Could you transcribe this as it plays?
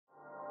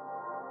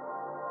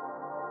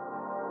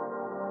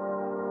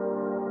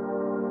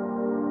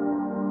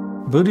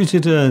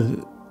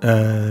Bodhicitta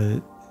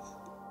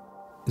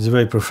is a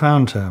very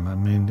profound term. I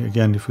mean,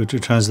 again, if we were to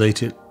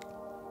translate it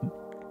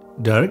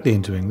directly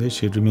into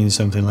English, it would mean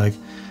something like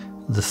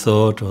the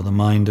thought or the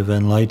mind of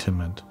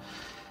enlightenment.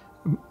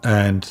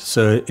 And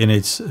so in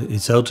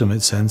its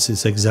ultimate sense,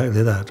 it's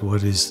exactly that.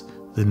 What is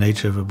the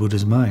nature of a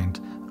Buddha's mind?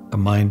 A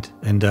mind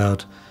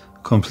endowed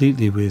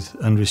completely with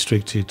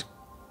unrestricted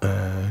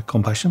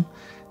compassion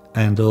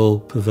and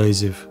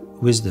all-pervasive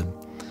wisdom.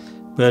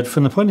 But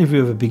from the point of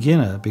view of a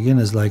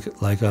beginners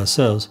like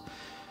ourselves,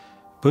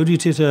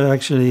 bodhicitta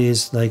actually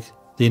is like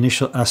the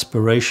initial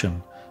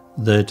aspiration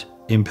that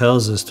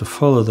impels us to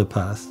follow the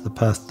path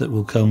that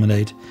will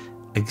culminate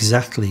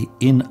exactly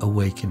in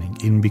awakening,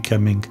 in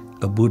becoming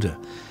a Buddha.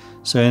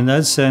 So in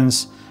that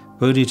sense,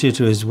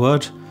 bodhicitta is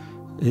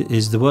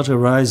what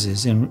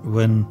arises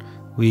when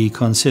we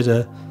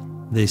consider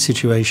the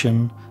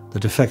situation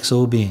that affects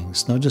all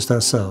beings, not just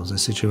ourselves, a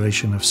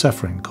situation of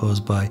suffering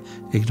caused by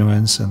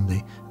ignorance and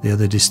the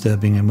other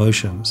disturbing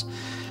emotions.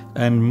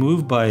 And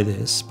moved by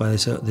this,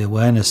 the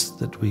awareness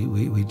that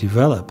we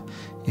develop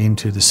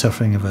into the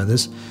suffering of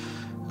others,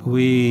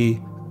 we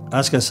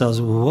ask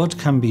ourselves, well, what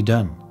can be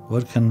done?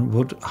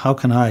 How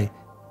can I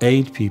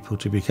aid people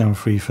to become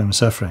free from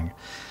suffering?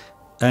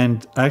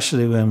 And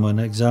actually, when one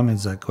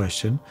examines that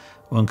question,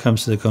 one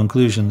comes to the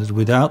conclusion that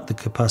without the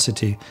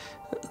capacity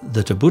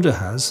that a Buddha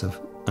has of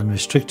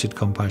unrestricted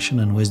compassion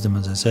and wisdom,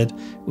 as I said,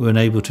 we're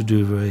unable to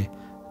do very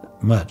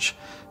much.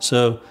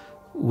 So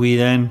we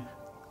then,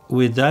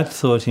 with that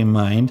thought in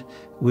mind,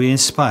 we're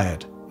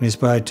inspired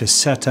to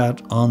set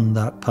out on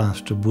that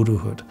path to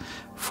Buddhahood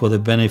for the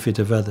benefit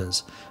of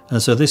others.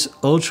 And so this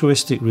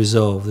altruistic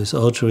resolve, this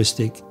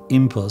altruistic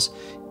impulse,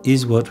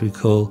 is what we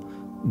call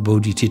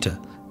bodhicitta.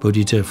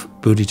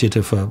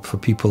 Bodhicitta for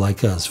people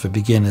like us, for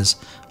beginners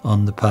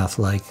on the path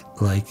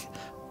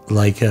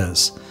like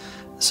us.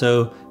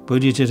 So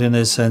bodhicitta in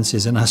this sense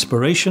is an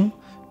aspiration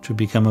to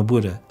become a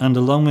Buddha, and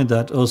along with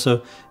that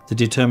also the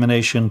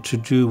determination to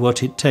do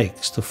what it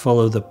takes to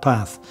follow the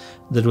path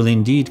that will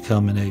indeed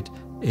culminate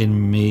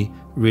in me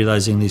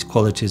realizing these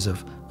qualities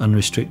of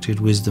unrestricted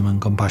wisdom and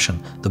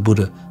compassion, the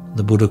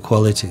Buddha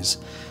qualities.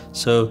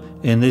 So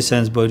in this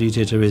sense,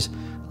 bodhicitta is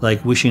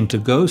like wishing to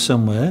go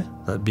somewhere,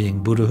 that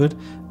being Buddhahood,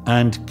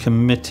 and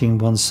committing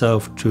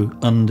oneself to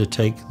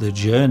undertake the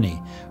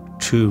journey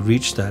to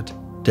reach that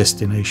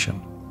destination.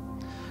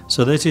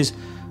 So that is,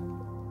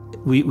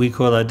 we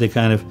call that the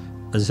kind of,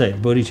 as I say,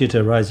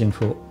 bodhicitta rising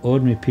for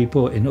ordinary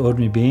people in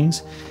ordinary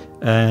beings.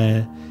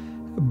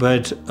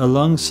 But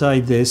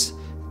alongside this,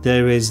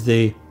 there is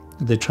the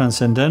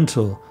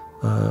transcendental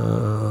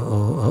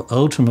or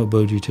ultimate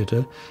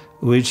bodhicitta,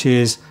 which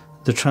is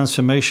the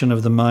transformation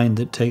of the mind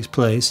that takes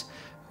place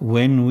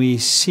when we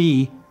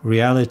see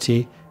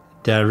reality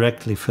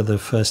directly for the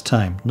first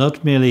time.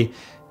 Not merely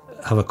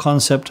have a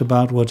concept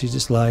about what it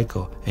is like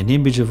or an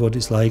image of what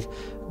it's like,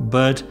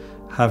 but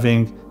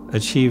having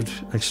achieved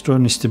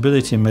extraordinary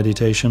stability in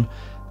meditation,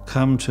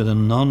 come to the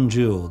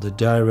non-dual, the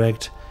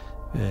direct,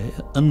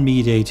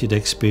 unmediated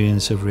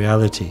experience of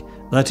reality.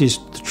 That is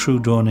the true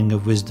dawning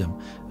of wisdom,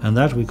 and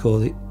that we call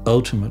the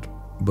ultimate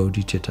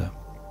bodhicitta.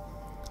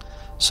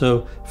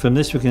 So from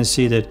this we can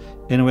see that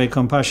in a way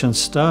compassion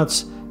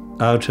starts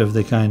out of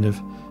the kind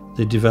of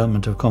the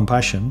development of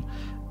compassion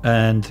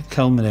and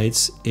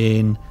culminates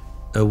in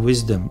a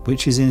wisdom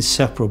which is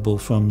inseparable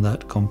from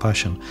that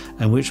compassion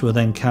and which will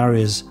then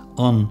carry us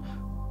on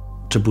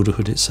to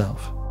Buddhahood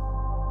itself.